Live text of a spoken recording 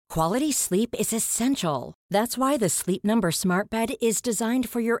Quality sleep is essential. That's why the Sleep Number Smart Bed is designed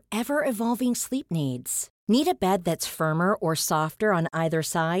for your ever-evolving sleep needs. Need a bed that's firmer or softer on either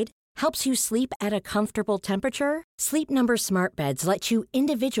side? Helps you sleep at a comfortable temperature? Sleep Number Smart Beds let you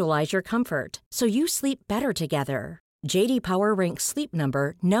individualize your comfort, so you sleep better together. J.D. Power ranks Sleep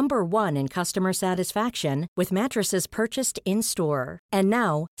Number number 1 in customer satisfaction with mattresses purchased in-store. And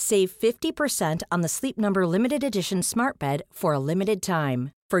now, save 50% on the Sleep Number Limited Edition Smart Bed for a limited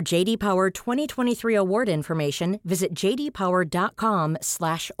time. For J.D. Power 2023 award information, visit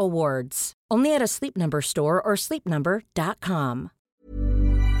jdpower.com/awards. Only at a Sleep Number store or sleepnumber.com.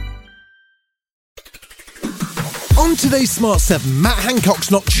 On today's Smart 7, Matt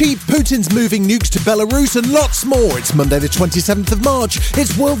Hancock's not cheap, Putin's moving nukes to Belarus, and lots more. It's Monday the 27th of March,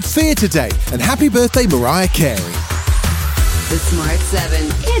 it's World Theatre Day, and happy birthday Mariah Carey. The Smart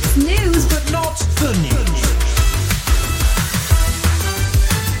 7, it's news, but not the news.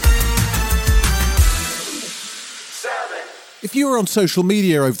 If you were on social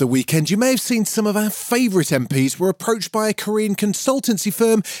media over the weekend, you may have seen some of our favourite MPs were approached by a Korean consultancy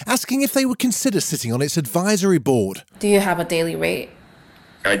firm asking if they would consider sitting on its advisory board. Do you have a daily rate?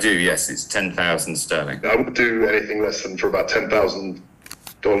 I do, yes. It's 10,000 sterling. I wouldn't do anything less than for about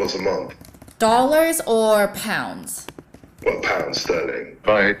 $10,000 a month. Dollars or pounds? Well, pounds sterling.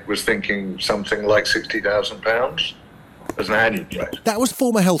 I was thinking something like £60,000 as an annual rate. That was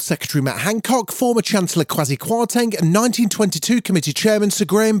former Health Secretary Matt Hancock, former Chancellor Kwasi Kwarteng and 1922 Committee Chairman Sir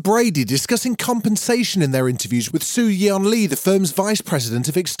Graham Brady discussing compensation in their interviews with Soo Yeon Lee, the firm's Vice President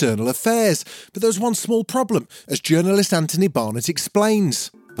of External Affairs. But there was one small problem, as journalist Anthony Barnett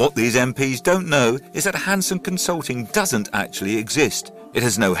explains. What these MPs don't know is that Hanson Consulting doesn't actually exist. It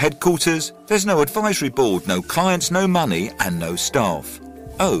has no headquarters, there's no advisory board, no clients, no money and no staff.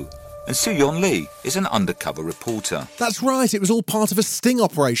 Oh, and Soo Yeon Lee is an undercover reporter. That's right, it was all part of a sting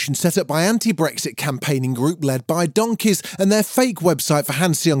operation set up by anti-Brexit campaigning group led by donkeys, and their fake website for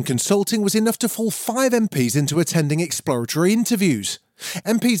Hanseon Consulting was enough to fool 5 MPs into attending exploratory interviews.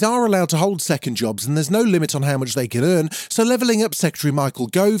 MPs are allowed to hold second jobs and there's no limit on how much they can earn, so Levelling Up Secretary Michael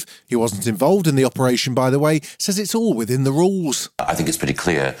Gove, who wasn't involved in the operation by the way, says it's all within the rules. I think it's pretty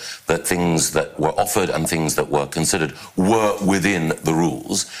clear that things that were offered and things that were considered were within the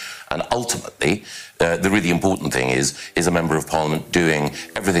rules. And ultimately, the really important thing is a Member of Parliament doing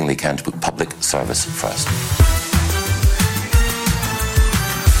everything they can to put public service first.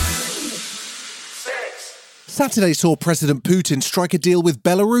 Saturday saw President Putin strike a deal with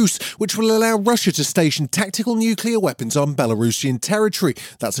Belarus, which will allow Russia to station tactical nuclear weapons on Belarusian territory.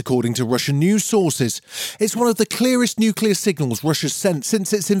 That's according to Russian news sources. It's one of the clearest nuclear signals Russia's sent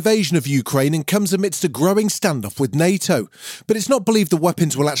since its invasion of Ukraine and comes amidst a growing standoff with NATO. But it's not believed the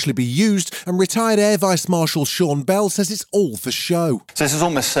weapons will actually be used, and retired Air Vice Marshal Sean Bell says it's all for show. So this is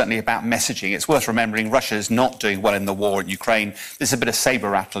almost certainly about messaging. It's worth remembering Russia's not doing well in the war in Ukraine. There's a bit of sabre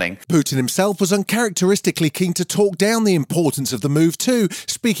rattling. Putin himself was uncharacteristically keen to talk down the importance of the move too.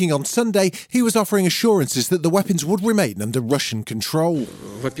 Speaking on Sunday, he was offering assurances that the weapons would remain under Russian control.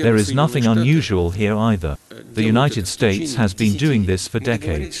 There is nothing unusual here either. The United States has been doing this for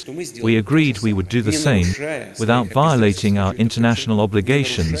decades. We agreed we would do the same, without violating our international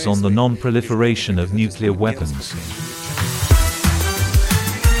obligations on the non-proliferation of nuclear weapons.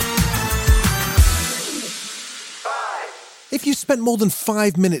 If you spent more than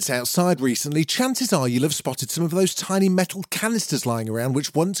 5 minutes outside recently, chances are you'll have spotted some of those tiny metal canisters lying around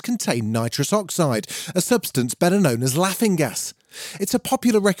which once contained nitrous oxide, a substance better known as laughing gas. It's a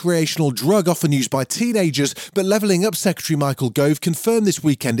popular recreational drug often used by teenagers, but Levelling Up Secretary Michael Gove confirmed this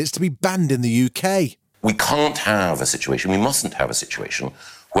weekend it's to be banned in the UK. We can't have a situation, we mustn't have a situation,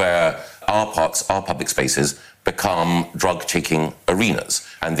 where our parks, our public spaces, become drug-taking arenas,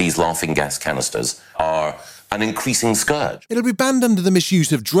 and these laughing gas canisters are an increasing scourge. It'll be banned under the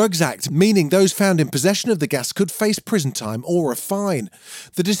Misuse of Drugs Act, meaning those found in possession of the gas could face prison time or a fine.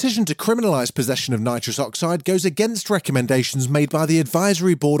 The decision to criminalise possession of nitrous oxide goes against recommendations made by the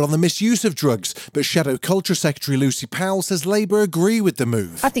Advisory Board on the Misuse of Drugs, but Shadow Culture Secretary Lucy Powell says Labour agree with the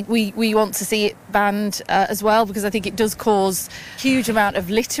move. I think we want to see it banned as well, because I think it does cause a huge amount of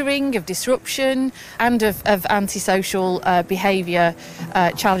littering, of disruption and of antisocial behaviour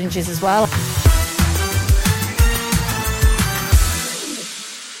challenges as well.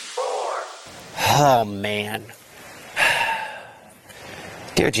 Oh, man.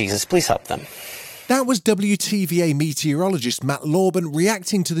 Dear Jesus, please help them. That was WTVA meteorologist Matt Lorban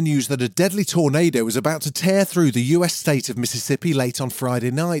reacting to the news that a deadly tornado was about to tear through the US state of Mississippi late on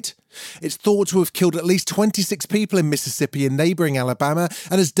Friday night. It's thought to have killed at least 26 people in Mississippi and neighbouring Alabama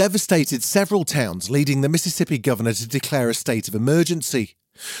and has devastated several towns, leading the Mississippi governor to declare a state of emergency.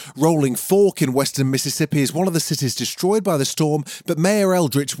 Rolling Fork in western Mississippi is one of the cities destroyed by the storm, but Mayor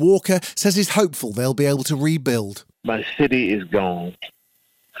Eldridge Walker says he's hopeful they'll be able to rebuild. My city is gone,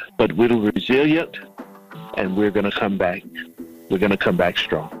 but we're resilient and we're going to come back. We're going to come back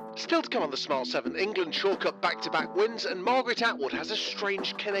strong. Still to come on the Smart 7, England chalk up back-to-back wins and Margaret Atwood has a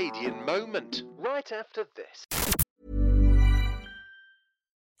strange Canadian moment. Right after this.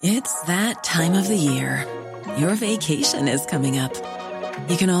 It's that time of the year. Your vacation is coming up.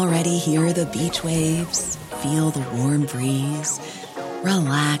 You can already hear the beach waves, feel the warm breeze,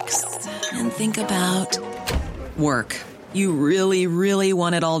 relax, and think about work. You really, really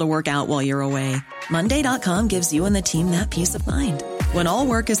want it all to work out while you're away. Monday.com gives you and the team that peace of mind. When all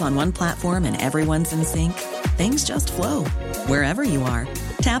work is on one platform and everyone's in sync, things just flow. Wherever you are,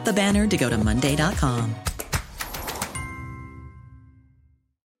 tap the banner to go to Monday.com.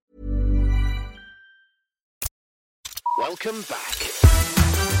 Welcome back.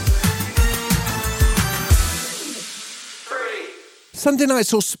 Sunday night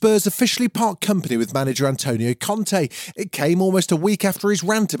saw Spurs officially part company with manager Antonio Conte. It came almost a week after his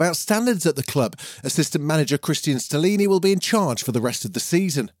rant about standards at the club. Assistant manager Christian Stellini will be in charge for the rest of the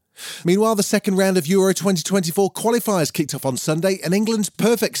season. Meanwhile, the second round of Euro 2024 qualifiers kicked off on Sunday and England's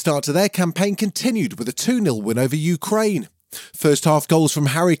perfect start to their campaign continued with a 2-0 win over Ukraine. First half goals from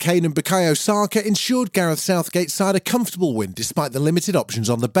Harry Kane and Bukayo Saka ensured Gareth Southgate's side a comfortable win despite the limited options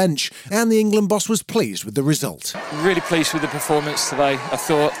on the bench, and the England boss was pleased with the result. Really pleased with the performance today. I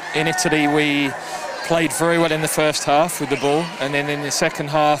thought in Italy we played very well in the first half with the ball, and then in the second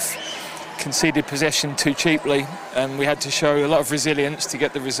half conceded possession too cheaply, and we had to show a lot of resilience to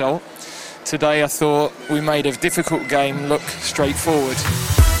get the result. Today I thought we made a difficult game look straightforward.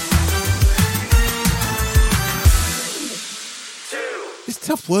 It's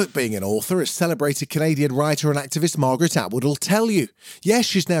tough work being an author, as celebrated Canadian writer and activist Margaret Atwood will tell you. Yes,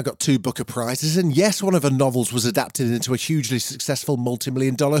 she's now got 2 Booker Prizes, and yes, one of her novels was adapted into a hugely successful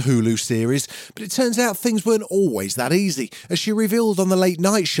multi-million-dollar Hulu series, but it turns out things weren't always that easy, as she revealed on The Late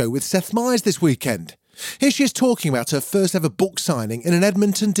Night Show with Seth Meyers this weekend. Here she is talking about her first ever book signing in an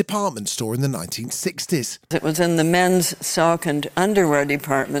Edmonton department store in the 1960s. It was in the men's sock and underwear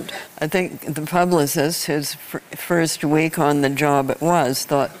department. I think the publicist, whose first week on the job it was,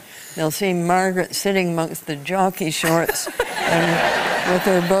 thought they'll see Margaret sitting amongst the jockey shorts and with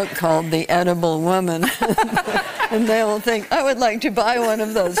her book called The Edible Woman. And they will think, I would like to buy one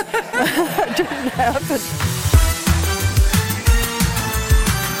of those. That didn't happen.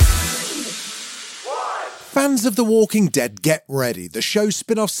 Fans of The Walking Dead, get ready. The show's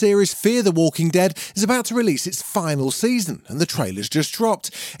spin-off series Fear the Walking Dead is about to release its final season, and the trailer's just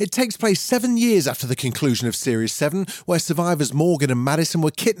dropped. It takes place 7 years after the conclusion of Series 7, where survivors Morgan and Madison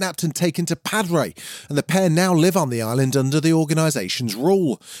were kidnapped and taken to Padre, and the pair now live on the island under the organisation's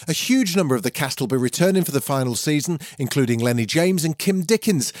rule. A huge number of the cast will be returning for the final season, including Lenny James and Kim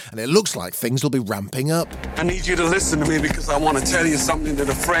Dickens, and it looks like things will be ramping up. I need you to listen to me because I want to tell you something that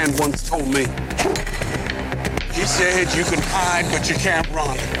a friend once told me. He said you can hide, but you can't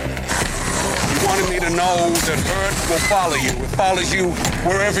run. He wanted me to know that hurt will follow you. It follows you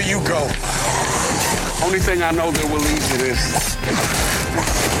wherever you go. Only thing I know that will lead you is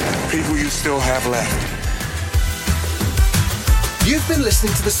people you still have left. You've been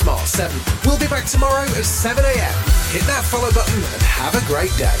listening to The Smart 7. We'll be back tomorrow at 7 a.m. Hit that follow button and have a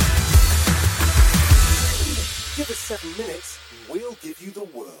great day. Give us 7 minutes and we'll give you the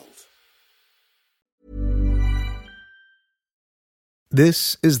world.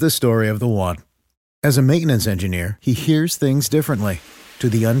 This is the story of the one. As a maintenance engineer, he hears things differently. To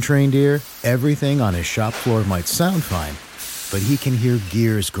the untrained ear, everything on his shop floor might sound fine, but he can hear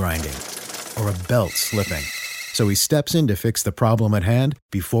gears grinding or a belt slipping. So he steps in to fix the problem at hand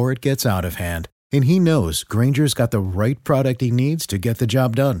before it gets out of hand. And he knows Grainger's got the right product he needs to get the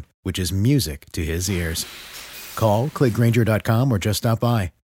job done, which is music to his ears. Call, click Grainger.com, or just stop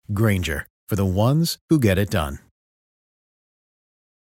by. Grainger, for the ones who get it done.